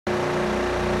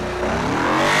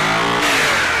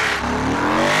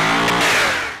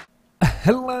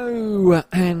Hello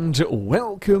and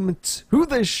welcome to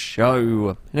the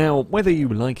show. Now, whether you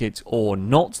like it or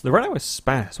not, the Renault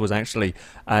Espace was actually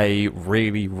a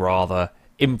really rather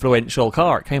influential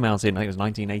car. It came out in, I think it was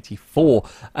 1984,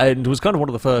 and was kind of one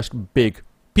of the first big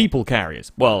people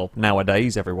carriers. Well,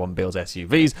 nowadays everyone builds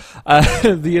SUVs.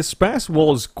 The Espace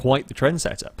was quite the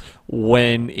trendsetter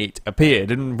when it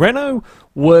appeared, and Renault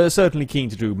were certainly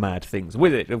keen to do mad things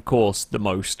with it. Of course, the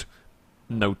most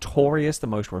notorious, the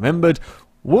most remembered,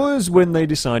 was when they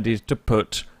decided to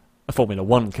put a Formula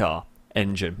 1 car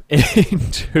engine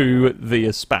into the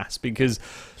Espace, because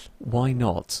why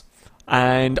not?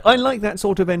 And I like that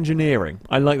sort of engineering.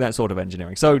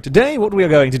 So today what we are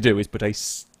going to do is put a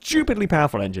stupidly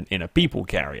powerful engine in a people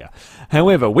carrier.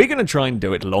 However, we're going to try and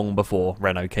do it long before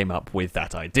Renault came up with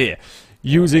that idea.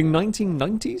 Using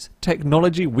 1990s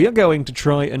technology, we are going to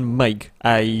try and make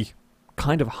a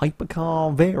kind of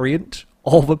hypercar variant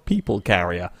of a people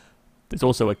carrier. There's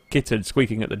also a kitten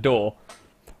squeaking at the door.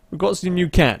 We've got some new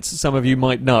cats, some of you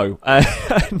might know,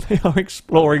 and they are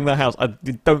exploring the house. I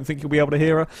don't think you'll be able to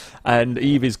hear her, and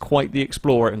Eve is quite the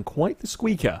explorer and quite the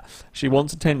squeaker. She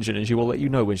wants attention, and she will let you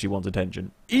know when she wants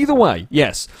attention. Either way,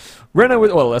 yes, Renault,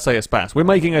 well, let's say Espace. We're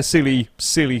making a silly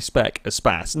spec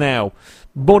Espace. Now,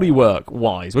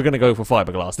 bodywork-wise, we're going to go for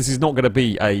fiberglass. This is not going to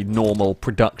be a normal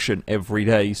production,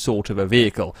 everyday sort of a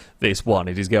vehicle. This one,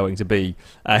 it is going to be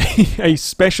a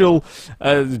special.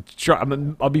 It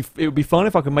would be fine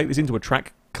if I could make this into a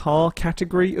track car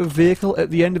category of vehicle at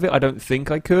the end of it. I don't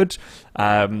think I could.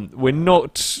 We're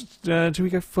not. Do we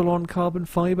go full on carbon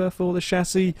fiber for the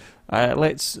chassis?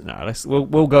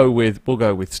 We'll go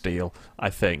with steel. I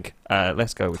think.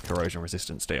 Let's go with corrosion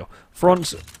resistant steel.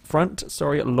 Front.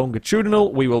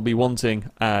 Longitudinal. We will be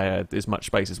wanting as much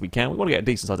space as we can. We want to get a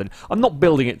decent size engine. I'm not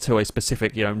building it to a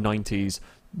specific, 90s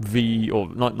or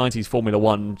 90s Formula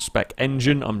 1 spec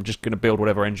engine. I'm just going to build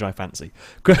whatever engine I fancy.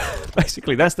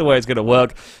 Basically, that's the way it's going to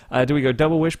work. Do we go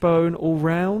double wishbone all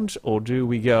round, or do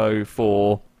we go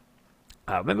for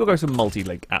maybe we'll go some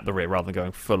multi-link at the rear rather than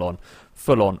going full on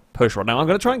pushrod. Now I'm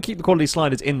going to try and keep the quality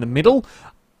sliders in the middle.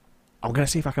 I'm going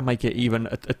to see if I can make it even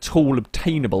a tool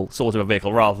obtainable sort of a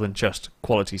vehicle rather than just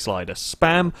quality slider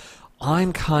spam.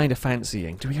 I'm kind of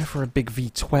fancying. Do we go for a big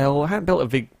V12? I haven't built a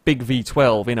big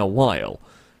V12 in a while.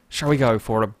 Shall we go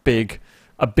for a big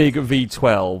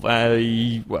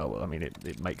V12? Well, I mean,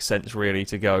 it makes sense really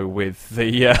to go with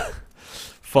the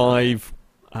 5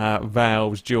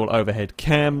 valves, dual overhead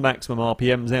cam, maximum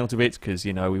RPMs out of it, because,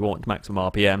 we want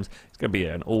maximum RPMs. It's going to be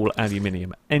an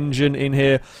all-aluminium engine in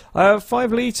here.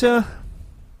 5 litre.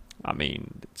 I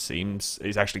mean, it seems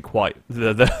it's actually quite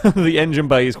the engine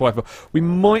bay is quite full. We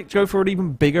might go for an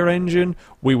even bigger engine.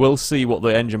 We will see what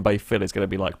the engine bay fill is going to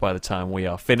be like by the time we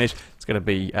are finished. It's going to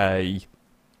be a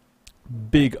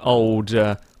big old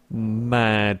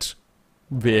mad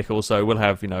vehicle, so we'll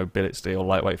have billet steel,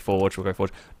 lightweight forge. We'll go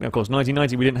forge. Now, of course,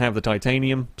 1990 we didn't have the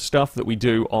titanium stuff that we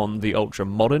do on the ultra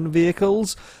modern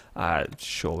vehicles.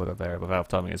 Sure, we've got variable valve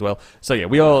timing as well. So yeah,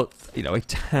 we are a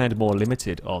tad more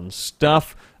limited on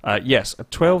stuff. Yes,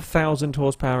 12,000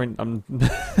 horsepower.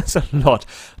 That's a lot.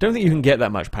 I don't think you can get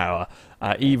that much power,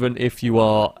 even if you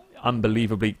are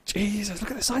unbelievably. Jesus,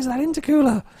 look at the size of that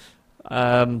intercooler.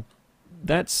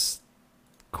 That's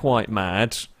quite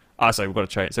mad. So we've got to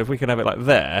change. So if we can have it like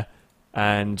there,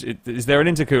 and is there an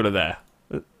intercooler there?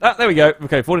 There we go.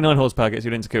 Okay, 49 horsepower gets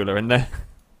you an intercooler in there.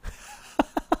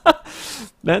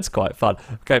 That's quite fun.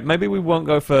 Okay, maybe we won't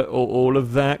go for all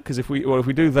of that, because if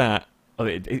we do that,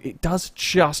 it does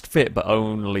just fit, but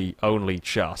only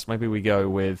just. Maybe we go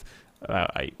with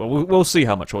 8. Well, we'll see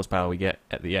how much horsepower we get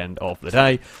at the end of the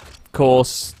day. Of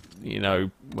course, we're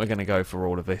going to go for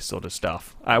all of this sort of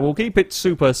stuff. We'll keep it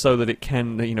super so that it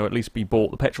can, at least be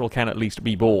bought. The petrol can at least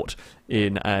be bought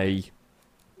in a,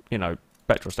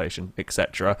 petrol station,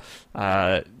 etc.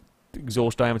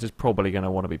 Exhaust diameter is probably going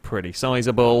to want to be pretty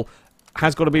sizable.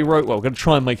 Has got to be road. Well, we're going to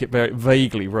try and make it very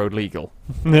vaguely road legal.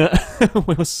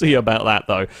 We'll see about that,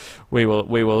 though. We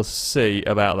will see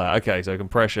about that. Okay, so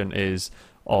compression is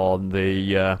on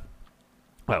the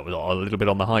well, a little bit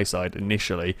on the high side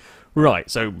initially. Right,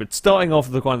 so but starting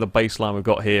off the kind of the baseline we've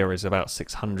got here is about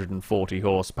 640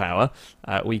 horsepower.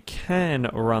 We can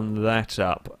run that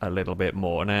up a little bit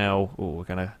more now. We're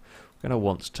gonna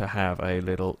want to have a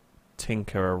little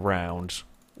tinker around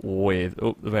with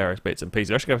the various bits and pieces.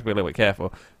 I actually have to be a little bit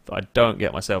careful that I don't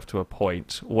get myself to a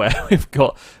point where we've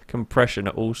got compression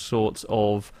at all sorts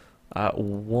of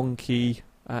wonky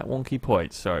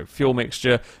points. So fuel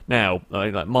mixture now,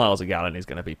 like miles a gallon is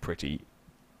going to be pretty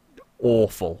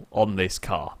awful on this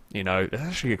car. You know, it's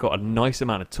actually got a nice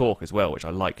amount of torque as well, which I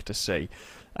like to see.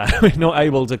 We're not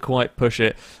able to quite push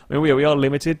it. I mean, we are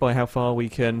limited by how far we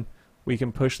can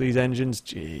push these engines.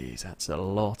 Jeez, that's a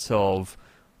lot of...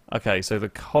 Okay, so the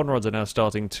conrods are now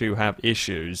starting to have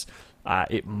issues.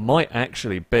 It might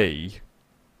actually be...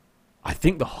 I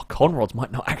think the conrods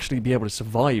might not actually be able to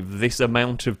survive this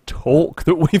amount of torque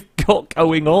that we've got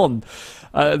going on.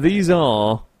 These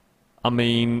are... I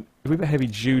mean, if we put heavy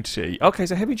duty... Okay,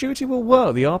 so heavy duty will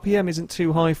work. The RPM isn't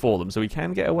too high for them, so we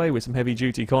can get away with some heavy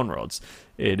duty conrods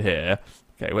in here.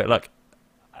 Okay, we're like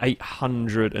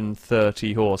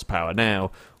 830 horsepower.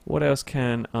 Now, what else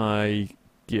can I...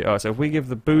 Oh, so if we give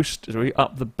the boost, so we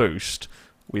up the boost,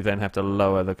 we then have to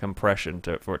lower the compression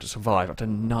for it to survive up to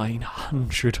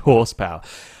 900 horsepower.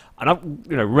 And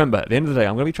remember, at the end of the day,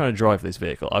 I'm going to be trying to drive this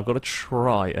vehicle. I've got to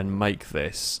try and make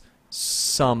this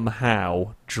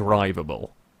somehow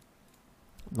drivable.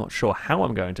 I'm not sure how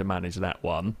I'm going to manage that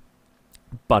one,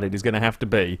 but it is going to have to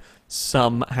be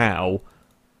somehow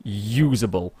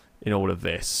usable in all of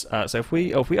this. So if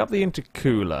we up the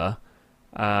intercooler.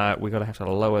 We're going to have to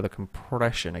lower the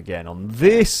compression again on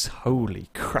this. Holy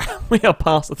crap, we are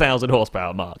past the 1,000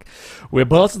 horsepower mark. We're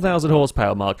past the 1,000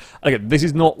 horsepower mark. Again, this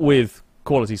is not with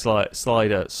quality slider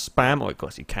spam. Of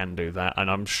course, you can do that, and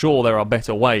I'm sure there are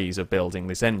better ways of building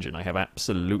this engine. I have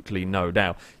absolutely no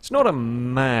doubt. It's not a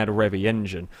mad revvy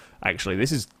engine, actually.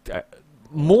 This is...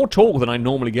 more torque than I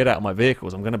normally get out of my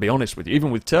vehicles, I'm going to be honest with you.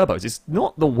 Even with turbos, it's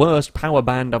not the worst power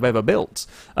band I've ever built.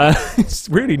 It's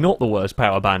really not the worst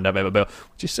power band I've ever built,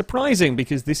 which is surprising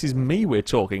because this is me we're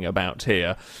talking about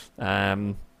here.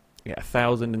 Yeah,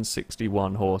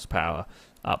 1,061 horsepower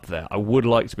up there. I would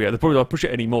like to be able to... Probably I'll push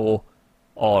it any more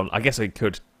on... I guess I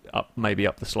could maybe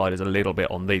up the sliders a little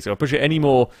bit on these. So I'll push it any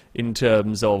more in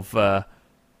terms of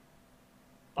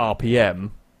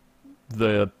RPM,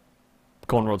 the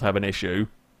conrods have an issue,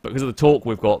 but because of the torque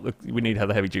we've got, we need to have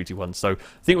the heavy duty ones, so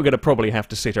I think we're going to probably have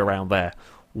to sit around there.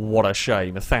 What a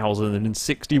shame,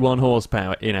 1,061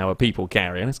 horsepower in our people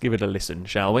carrier. Let's give it a listen,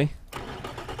 shall we?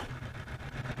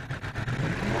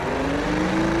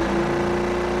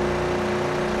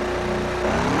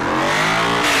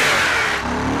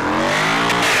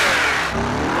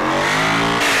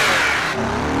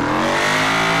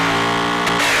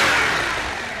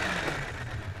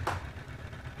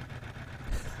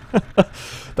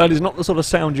 That is not the sort of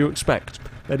sound you expect.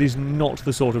 That is not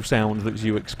the sort of sound that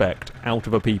you expect out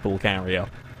of a people carrier.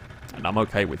 And I'm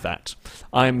okay with that.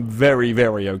 I'm very,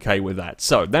 very okay with that.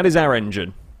 So, that is our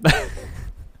engine.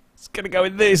 It's going to go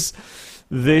in this.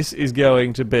 This is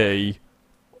going to be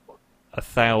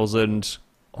 1,000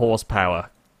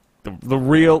 horsepower. The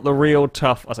real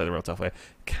tough... I say the real tough here.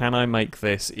 Can I make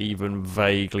this even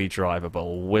vaguely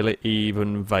drivable? Will it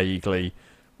even vaguely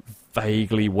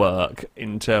work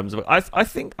in terms of... I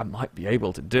think I might be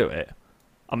able to do it.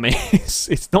 I mean,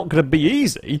 it's not going to be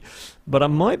easy, but I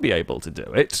might be able to do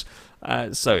it.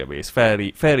 So it's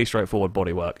fairly straightforward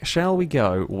bodywork. Shall we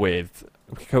go with...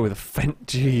 We go with a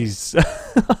Jeez.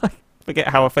 I forget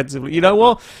how offensively... You know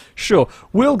what? Sure.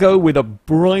 We'll go with a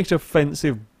bright,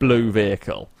 offensive blue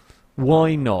vehicle.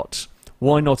 Why not?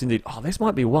 Why not indeed? Oh, this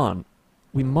might be one.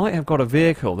 We might have got a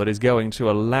vehicle that is going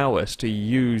to allow us to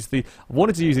use the... I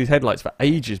wanted to use these headlights for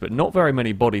ages, but not very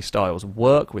many body styles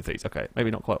work with these. Okay,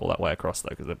 maybe not quite all that way across, though,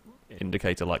 because the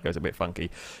indicator light goes a bit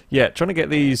funky. Yeah, trying to get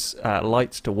these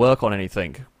lights to work on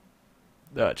anything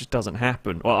just doesn't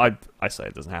happen. Well, I say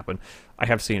it doesn't happen. I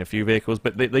have seen a few vehicles,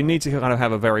 but they need to kind of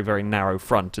have a very, very narrow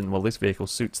front, and, well, this vehicle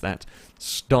suits that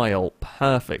style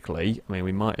perfectly. I mean,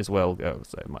 we might as well go,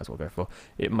 so might as well go for...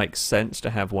 It makes sense to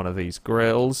have one of these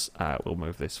grills. We'll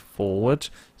move this forward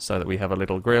so that we have a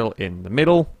little grill in the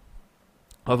middle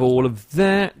of all of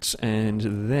that,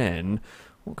 and then...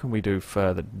 What can we do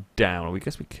further down? I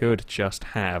guess we could just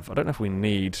have... I don't know if we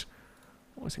need...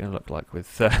 What's it going to look like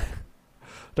with...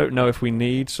 Don't know if we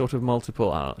need sort of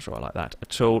multiple... I'm not sure I like that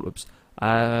at all. Oops.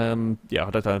 Yeah, I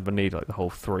don't ever need like the whole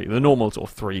the normal sort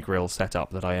of 3 grill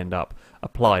setup that I end up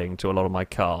applying to a lot of my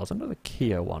cars. I know the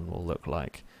Kia one will look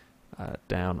like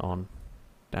down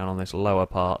on this lower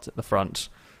part at the front.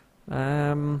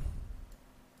 No,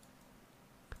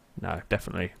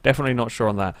 definitely not sure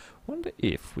on that. Wonder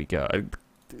if we go...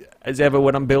 As ever,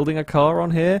 when I'm building a car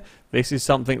on here, this is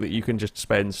something that you can just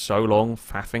spend so long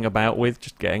faffing about with,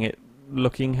 just getting it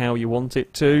looking how you want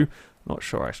it to. Not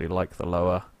sure I actually like the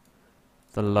lower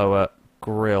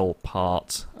grill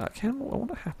part. I wonder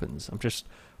what happens. I'm just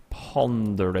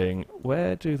pondering,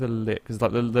 where do the because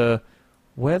like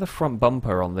where the front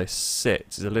bumper on this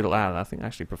sits is a little out. I think I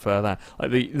actually prefer that.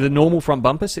 Like the normal front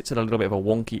bumper sits at a little bit of a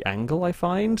wonky angle, I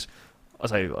find.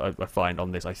 I find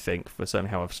on this, I think, for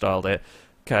certainly how I've styled it.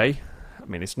 Okay, I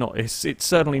mean, it's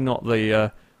certainly not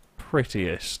the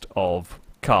prettiest of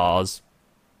cars.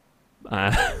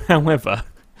 However,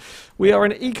 we are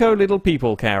an eco little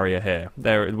people carrier here.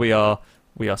 We are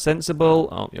sensible.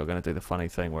 Oh, you're going to do the funny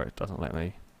thing where it doesn't let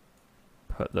me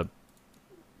put the...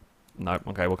 No,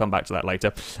 okay, we'll come back to that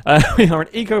later. We are an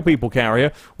eco people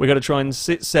carrier. We're going to try and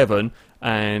sit 7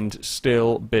 and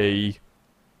still be,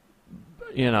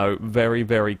 you know, very,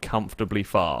 very comfortably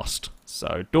fast.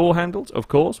 So, door handles, of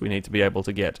course. We need to be able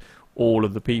to get all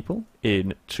of the people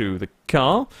into the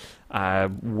car.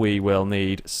 We will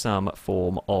need some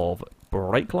form of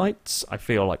brake lights. I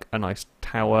feel like a nice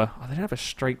tower. Oh, they don't have a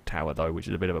straight tower, though, which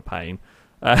is a bit of a pain.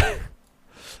 I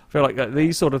feel like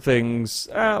these sort of things,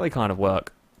 they kind of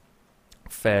work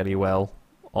fairly well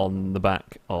on the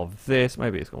back of this.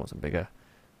 Maybe it's got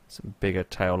some bigger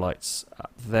tail lights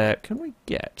up there. Can we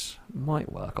get...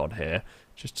 Might work on here.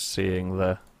 Just seeing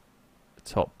the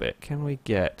top bit. Can we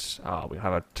get... Ah, we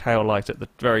have a tail light at the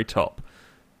very top.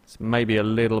 It's maybe a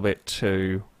little bit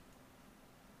too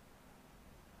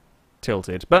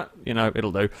tilted, but, you know,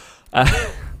 it'll do.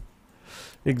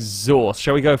 Exhaust.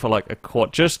 Shall we go for like a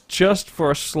quad? Just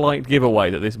for a slight giveaway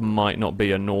that this might not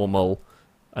be a normal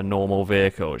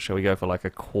vehicle. Shall we go for like a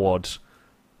quad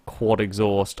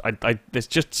exhaust? There's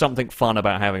just something fun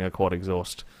about having a quad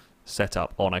exhaust set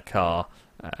up on a car,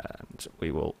 and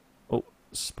we will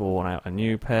spawn out a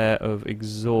new pair of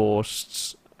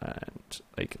exhausts, and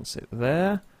they can sit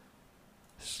there,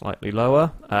 slightly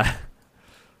lower.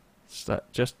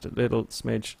 Just a little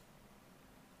smidge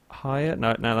higher.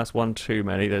 No, that's one too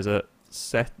many. There's a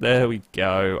set. There we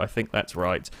go. I think that's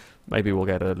right. Maybe we'll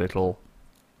get a little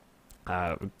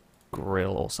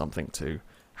grill or something to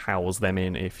house them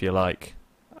in, if you like,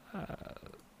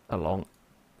 along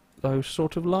those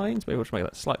sort of lines. Maybe we'll just make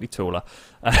that slightly taller.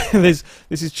 This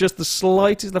is just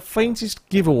the faintest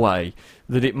giveaway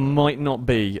that it might not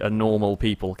be a normal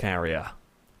people carrier.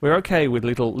 We're okay with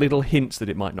little hints that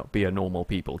it might not be a normal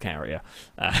people carrier.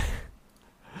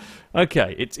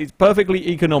 Okay, it's perfectly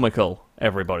economical,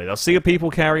 everybody. They'll see a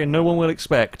people carrier. No one will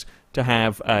expect to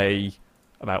have a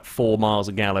about 4 miles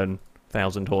a gallon,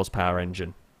 1,000 horsepower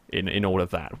engine in all of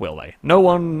that, will they? No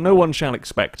one shall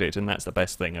expect it, and that's the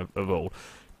best thing of all.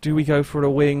 Do we go for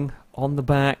a wing on the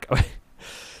back?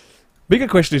 Bigger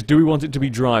question is, do we want it to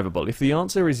be drivable? If the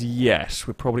answer is yes,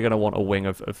 we're probably going to want a wing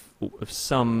of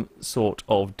some sort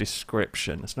of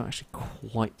description. It's not actually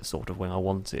quite the sort of wing I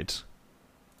wanted.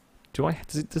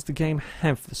 Does the game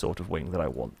have the sort of wing that I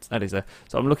want? That is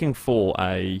so I'm looking for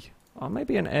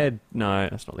maybe an air... No,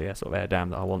 that's not the sort of air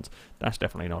dam that I want. That's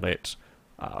definitely not it.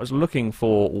 I was looking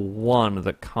for one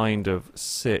that kind of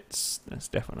sits... That's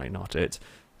definitely not it.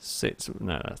 Sits...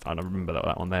 No, I don't remember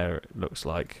that one there. It looks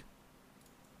like...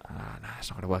 no, it's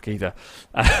not going to work either.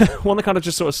 One that kind of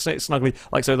just sort of sits snugly...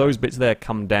 Like, so those bits there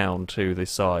come down to the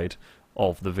side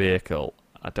of the vehicle.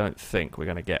 I don't think we're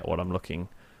going to get what I'm looking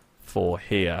for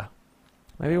here.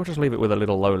 Maybe we'll just leave it with a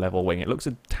little low-level wing. It looks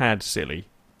a tad silly,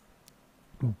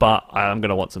 but I'm going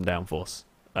to want some downforce.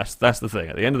 That's the thing.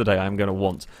 At the end of the day, I'm going to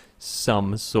want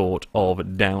some sort of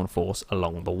downforce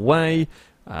along the way.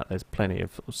 There's plenty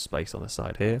of space on the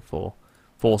side here for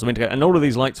some indicator, and all of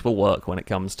these lights will work when it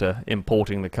comes to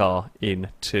importing the car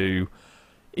into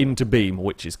Beam,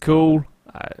 which is cool.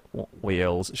 What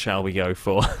wheels shall we go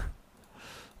for?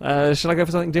 Shall I go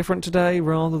for something different today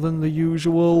rather than the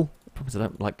usual? Probably I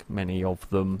don't like many of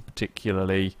them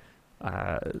particularly.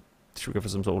 Should we go for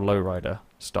some sort of lowrider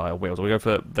style wheels? Or we go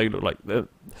for... They look like...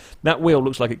 that wheel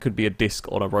looks like it could be a disc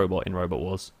on a robot in Robot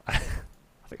Wars. I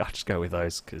think I'll just go with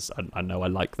those because I know I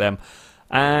like them.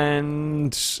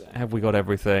 And have we got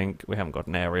everything? We haven't got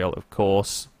an aerial, of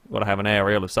course. We've got to have an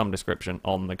aerial of some description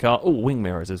on the car. Oh, wing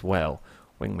mirrors as well.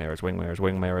 Wing mirrors, wing mirrors,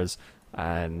 wing mirrors.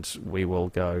 And we will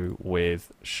go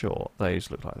with... Sure, those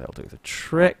look like they'll do the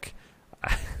trick.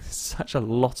 Such a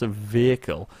lot of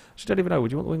vehicle. I don't even know.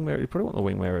 Would you want the wing mirror? You probably want the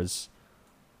wing mirrors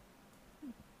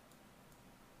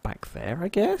back there, I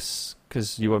guess.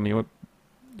 Because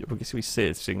we see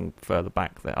it sitting further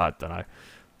back there. I don't know.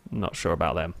 I'm not sure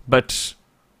about them. But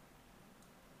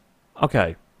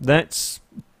okay, that's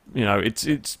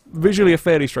it's visually a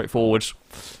fairly straightforward.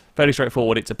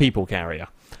 It's a people carrier.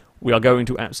 We are going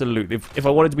to absolutely. If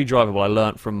I wanted to be drivable, I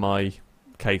learnt from my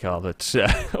K car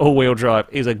that all-wheel drive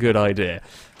is a good idea.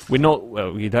 We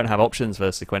don't have options for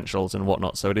sequentials and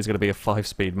whatnot, so it is going to be a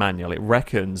 5-speed manual. It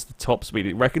reckons the top speed.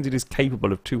 It reckons it is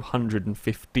capable of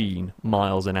 215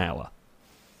 miles an hour.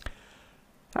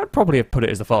 I'd probably have put it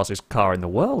as the fastest car in the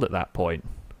world at that point.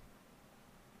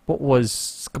 what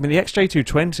was... I mean, the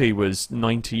XJ220 was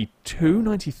 92,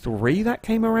 93 that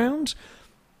came around,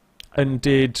 and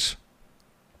did...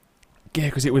 Yeah,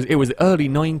 because it was the early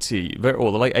 90s,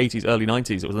 or the late 80s, early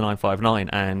 90s, it was the 959,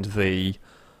 and the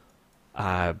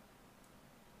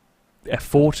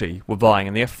F40 were buying,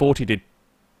 and the F40 did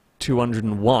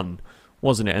 201,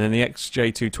 wasn't it? And then the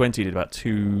XJ220 did about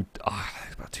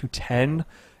 210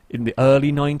 in the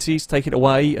early 90s, take it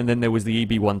away, and then there was the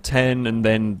EB110, and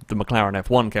then the McLaren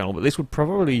F1 came on, but this would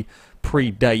probably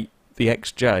predate the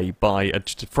XJ by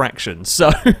just a fraction,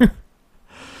 so...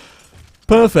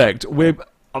 Perfect. We're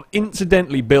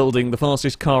incidentally building the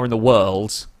fastest car in the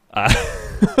world,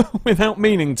 without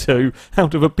meaning to,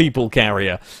 out of a people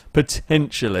carrier,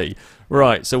 potentially.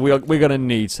 Right, so we're going to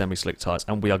need semi-slick tyres,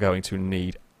 and we are going to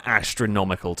need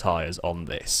astronomical tyres on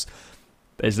this.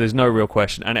 There's no real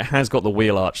question, and it has got the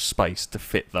wheel arch space to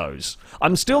fit those.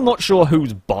 I'm still not sure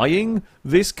who's buying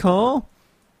this car.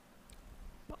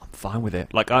 I'm fine with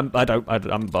it. Like I'm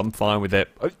fine with it.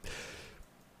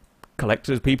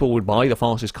 Collectors, people would buy the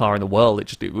fastest car in the world.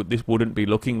 This wouldn't be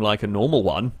looking like a normal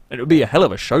one, and it would be a hell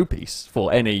of a showpiece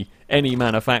for any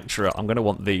manufacturer. I'm going to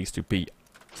want these to be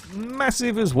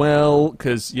massive as well,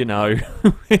 because you know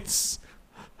it's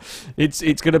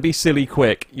going to be silly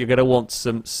quick. You're going to want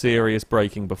some serious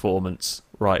braking performance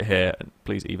right here, and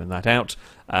please even that out.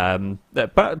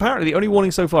 But apparently the only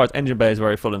warning so far is engine bay is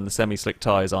very full and the semi-slick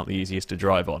tyres aren't the easiest to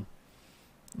drive on.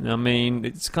 I mean,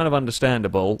 it's kind of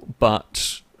understandable,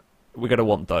 but we're going to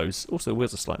want those. Also,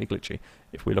 wheels are slightly glitchy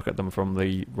if we look at them from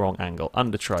the wrong angle.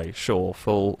 Under tray, sure,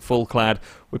 full clad.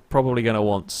 We're probably going to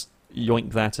want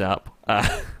yoink that up.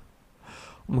 I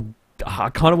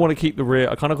kind of want to keep the rear.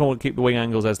 I kind of want to keep the wing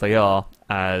angles as they are,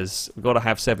 as we've got to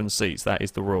have 7 seats. That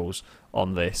is the rules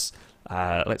on this.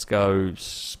 Let's go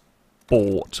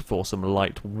sport for some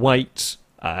lightweight.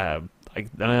 I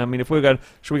mean, if we're going,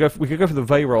 should we go? We could go for the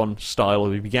Veyron style or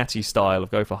the Bugatti style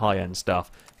of go for high-end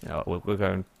stuff. You know, we're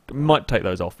going. We might take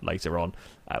those off later on.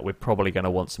 We're probably going to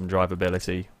want some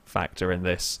drivability factor in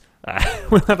this.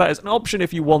 We'll have that as an option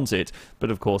if you want it,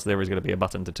 but of course there is going to be a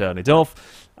button to turn it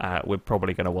off. We're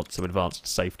probably going to want some advanced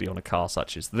safety on a car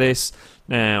such as this.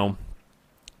 Now,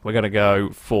 we're going to go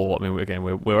for, I mean, again,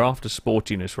 we're after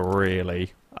sportiness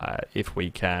really, if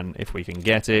we can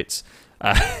get it.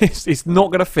 It's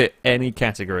not going to fit any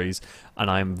categories,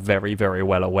 and I'm very, very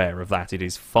well aware of that. It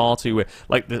is far too...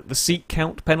 Like, the seat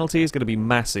count penalty is going to be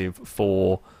massive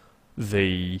for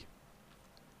the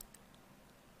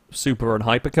super and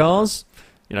hypercars.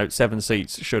 You know, 7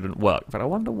 seats shouldn't work. But I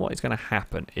wonder what is going to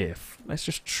happen if... Let's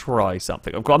just try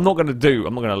something. I'm not going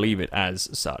to leave it as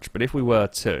such, but if we were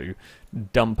to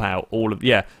dump out all of...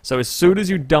 Yeah, so as soon as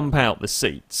you dump out the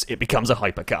seats, it becomes a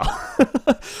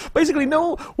hypercar. Basically,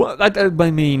 no... Well,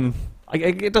 I mean,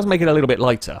 it does make it a little bit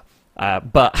lighter.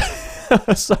 But...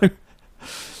 so...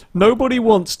 Nobody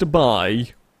wants to buy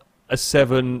a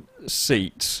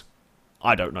 7-seat...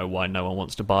 I don't know why no one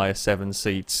wants to buy a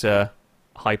 7-seat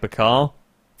hypercar.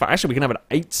 In fact, actually, we can have an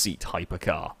 8-seat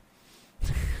hypercar.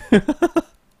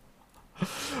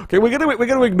 Okay, we're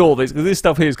gonna ignore this because this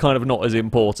stuff here is kind of not as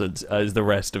important as the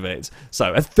rest of it.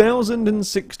 So,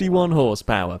 1,061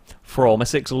 horsepower from a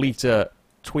 6-litre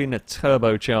twin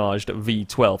turbocharged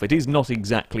V12. It is not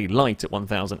exactly light at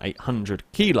 1,800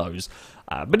 kilos,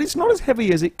 but it's not as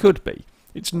heavy as it could be.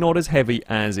 It's not as heavy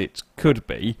as it could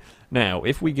be. Now,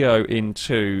 if we go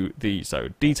into the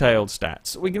detailed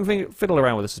stats, we can fiddle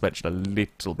around with the suspension a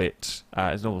little bit.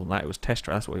 It's not that, it was test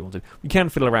track, that's what we wanted. We can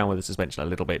fiddle around with the suspension a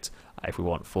little bit if we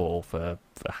want for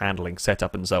handling,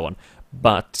 setup and so on.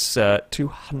 But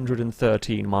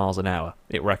 213 miles an hour,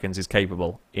 it reckons, is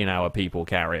capable in our people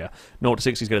carrier. 0 to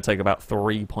 60 is going to take about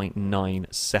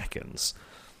 3.9 seconds.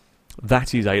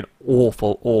 That is an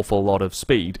awful, awful lot of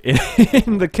speed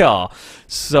in the car.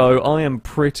 So I am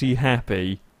pretty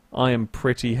happy. I am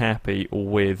pretty happy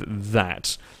with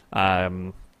that.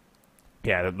 Yeah,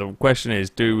 the question is,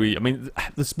 do we... I mean,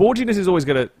 the sportiness is always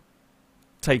going to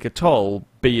take a toll,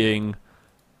 being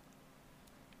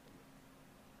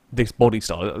this body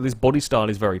style. This body style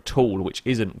is very tall, which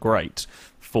isn't great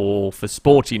for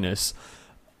sportiness.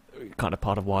 Kind of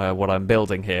part of what I'm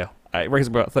building here. It reckons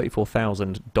about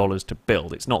 $34,000 to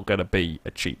build. It's not going to be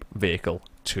a cheap vehicle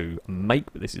to make,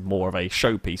 but this is more of a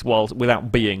showpiece, without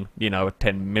being, you know, a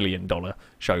 $10 million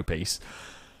showpiece.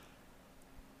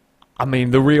 I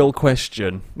mean, the real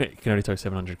question... It can only tow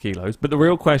 700 kilos, but the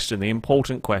real question, the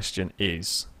important question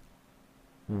is,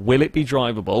 will it be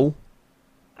drivable,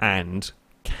 and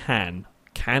can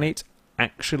it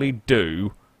actually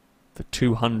do the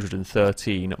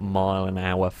 213 mile an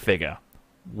hour figure?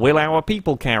 Will our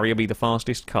people carrier be the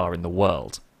fastest car in the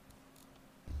world?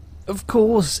 Of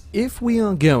course, if we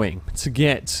are going to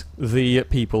get the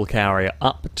people carrier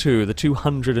up to the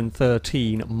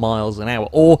 213 miles an hour,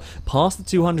 or past the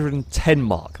 210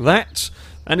 mark, that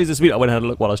is the speed. I went and had a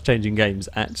look while I was changing games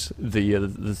at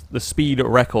the speed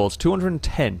records.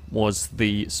 210 was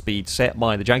the speed set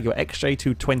by the Jaguar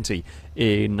XJ220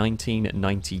 in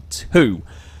 1992.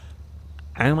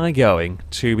 Am I going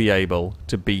to be able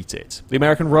to beat it? The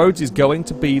American roads is going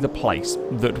to be the place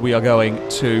that we are going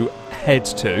to head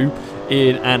to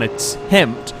in an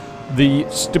attempt. The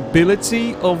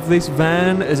stability of this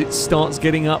van as it starts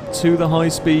getting up to the high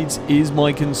speeds is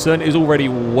my concern. It is already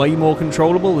way more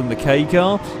controllable than the K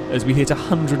car as we hit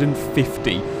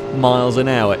 150 miles an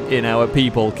hour in our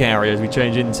people carrier as we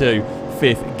change into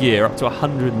fifth gear up to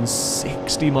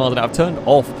 160 miles an hour. I've turned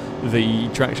off the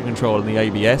traction control and the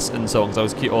ABS and so on, because I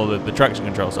was the traction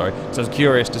control, sorry, because I was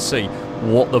curious to see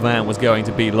what the van was going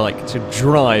to be like to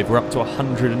drive. We're up to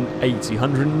 180,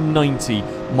 190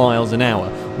 miles an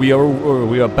hour. We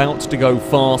are about to go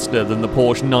faster than the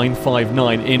Porsche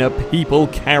 959 in a people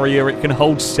carrier. It can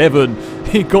hold 7.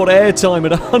 It got airtime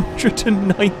at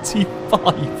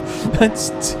 195.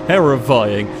 That's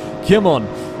terrifying. Come on,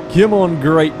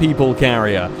 great people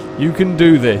carrier. You can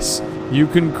do this. You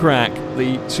can crack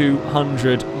the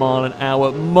 200 mile an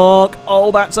hour mark.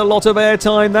 Oh, that's a lot of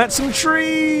airtime. That's some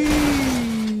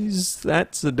trees.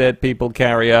 That's a dead people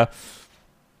carrier.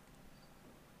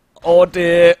 Oh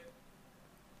dear.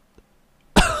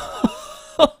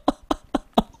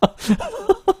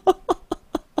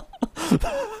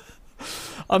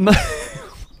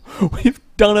 We've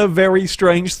done a very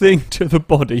strange thing to the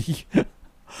body.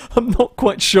 I'm not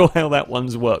quite sure how that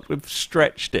one's worked. We've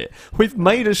stretched it. We've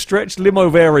made a stretched limo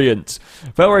variant.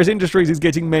 FailRace Industries is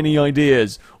getting many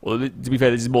ideas. Well, to be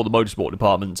fair, this is more the motorsport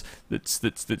department that's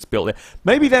built there.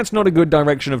 Maybe that's not a good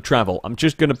direction of travel. I'm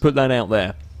just going to put that out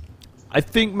there. I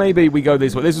think maybe we go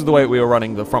this way. This is the way we were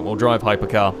running the front-wheel drive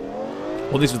hypercar.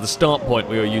 Well, this was the start point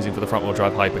we were using for the front-wheel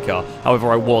drive hypercar.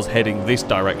 However, I was heading this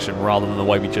direction rather than the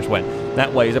way we just went.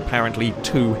 That way is apparently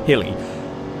too hilly.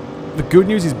 The good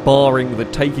news is, barring the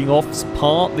taking off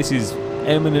part, this is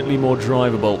eminently more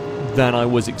drivable than I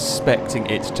was expecting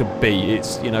it to be.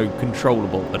 It's, you know,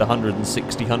 controllable at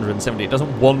 160, 170. It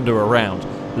doesn't wander around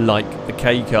like the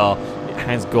K car. It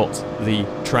has got the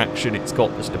traction, it's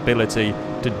got the stability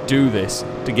to do this,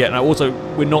 to get... Now also,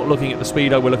 we're not looking at the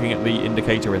speedo, we're looking at the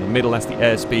indicator in the middle. That's the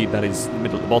airspeed, that is the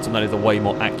middle at the bottom. That is the way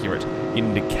more accurate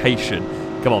indication.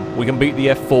 Come on, we can beat the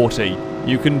F40.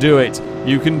 You can do it.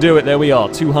 You can do it. There we are.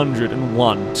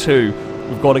 201, 2.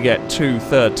 We've got to get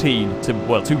 213 to,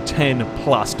 well, 210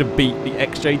 plus to beat the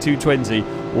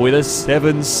XJ220 with a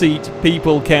 7-seat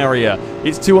people carrier.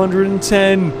 It's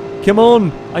 210. Come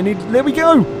on. There we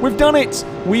go. We've done it.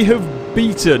 We have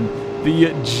beaten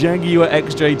the Jaguar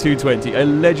XJ220, a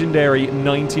legendary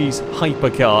 90s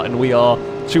hypercar, and we are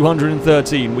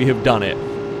 213. We have done it.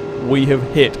 We have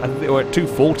hit, I think we're at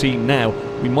 214 now.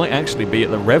 We might actually be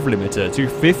at the rev limiter.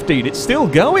 215, it's still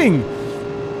going!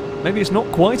 Maybe it's not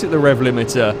quite at the rev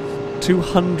limiter.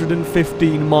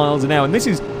 215 miles an hour, and this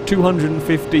is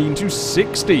 215 to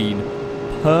 16.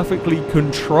 Perfectly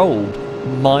controlled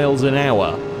miles an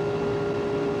hour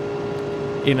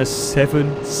in a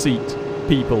 7-seat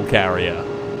people carrier.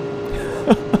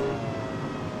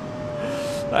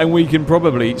 And we can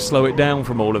probably slow it down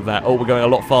from all of that. Oh, we're going a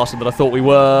lot faster than I thought we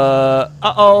were.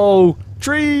 Uh-oh!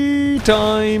 Tree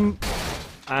time!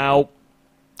 Ow.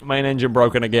 Main engine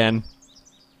broken again.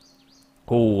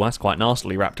 Oh, that's quite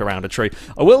nastily wrapped around a tree.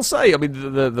 I will say, I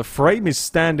mean, the frame is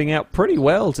standing out pretty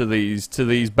well to these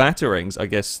batterings. I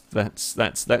guess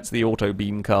that's the auto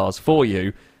beam cars for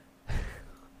you.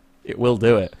 It will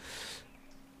do it.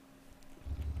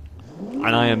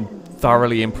 And I am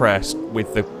thoroughly impressed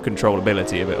with the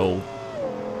controllability of it all.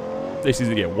 This is,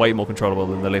 yeah, way more controllable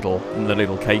than the little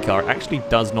K car. It actually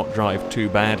does not drive too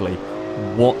badly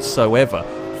whatsoever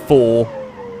for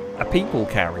a people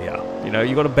carrier. You know,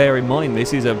 you've got to bear in mind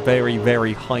this is a very,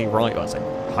 very high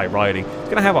riding. It's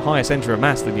going to have a higher centre of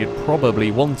mass than you'd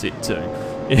probably want it to.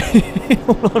 In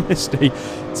all honesty,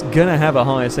 it's going to have a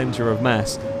higher centre of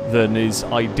mass than is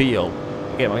ideal.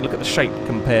 Again, I mean, look at the shape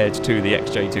compared to the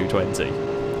XJ220.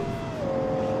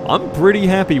 I'm pretty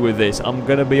happy with this, I'm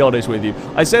going to be honest with you.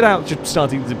 I set out just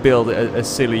starting to build a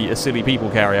silly people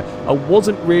carrier. I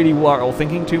wasn't really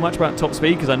thinking too much about top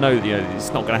speed, because I know that, you know,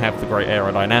 it's not going to have the great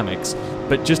aerodynamics,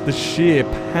 but just the sheer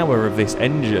power of this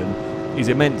engine is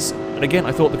immense. And again,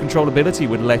 I thought the controllability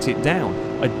would let it down.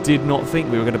 I did not think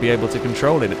we were going to be able to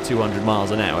control it at 200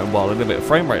 miles an hour, and while a little bit of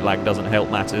frame rate lag doesn't help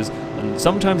matters, and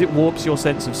sometimes it warps your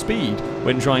sense of speed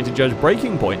when trying to judge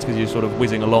braking points because you're sort of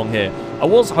whizzing along here. I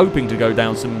was hoping to go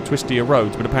down some twistier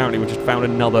roads, but apparently we just found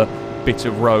another bit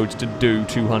of road to do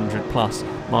 200 plus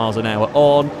miles an hour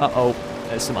on. Uh-oh,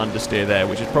 there's some understeer there,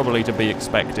 which is probably to be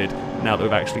expected now that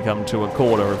we've actually come to a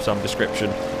corner of some description.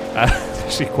 It's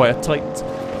actually quite a tight,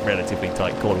 relatively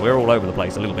tight corner. We're all over the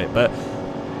place a little bit, but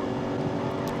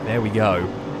there we go.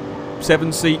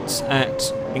 7 seats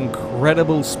at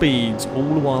incredible speeds,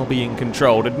 all the while being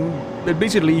controlled. And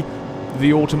admittedly,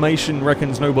 the automation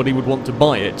reckons nobody would want to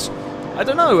buy it. I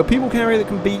don't know, a people carrier that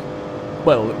can beat,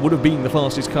 well, it would have been the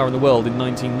fastest car in the world in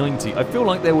 1990. I feel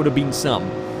like there would have been some.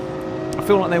 I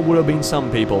feel like there would have been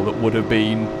some people that would have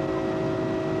been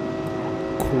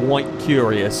quite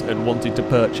curious and wanted to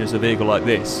purchase a vehicle like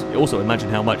this. Also, imagine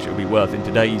how much it would be worth in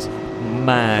today's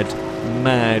mad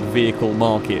vehicle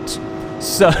market.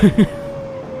 So,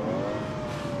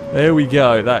 there we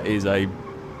go. That is a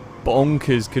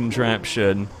bonkers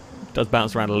contraption. It does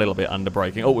bounce around a little bit under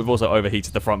braking. Oh, we've also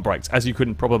overheated the front brakes, as you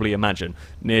couldn't probably imagine.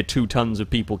 Near 2 tons of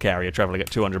people carrier travelling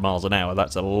at 200 miles an hour.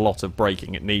 That's a lot of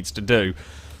braking it needs to do.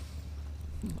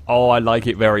 Oh, I like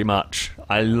it very much.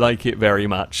 I like it very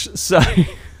much. So,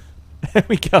 there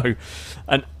we go.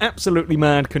 An absolutely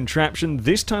mad contraption.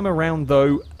 This time around,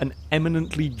 though, an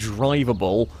eminently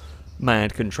drivable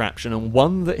mad contraption, and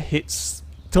one that hits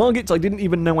targets I didn't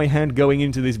even know I had going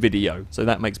into this video. So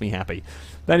that makes me happy.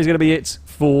 That is going to be it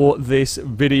for this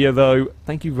video, though.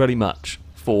 Thank you very much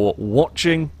for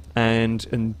watching, and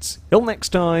until next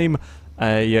time,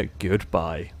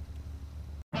 goodbye.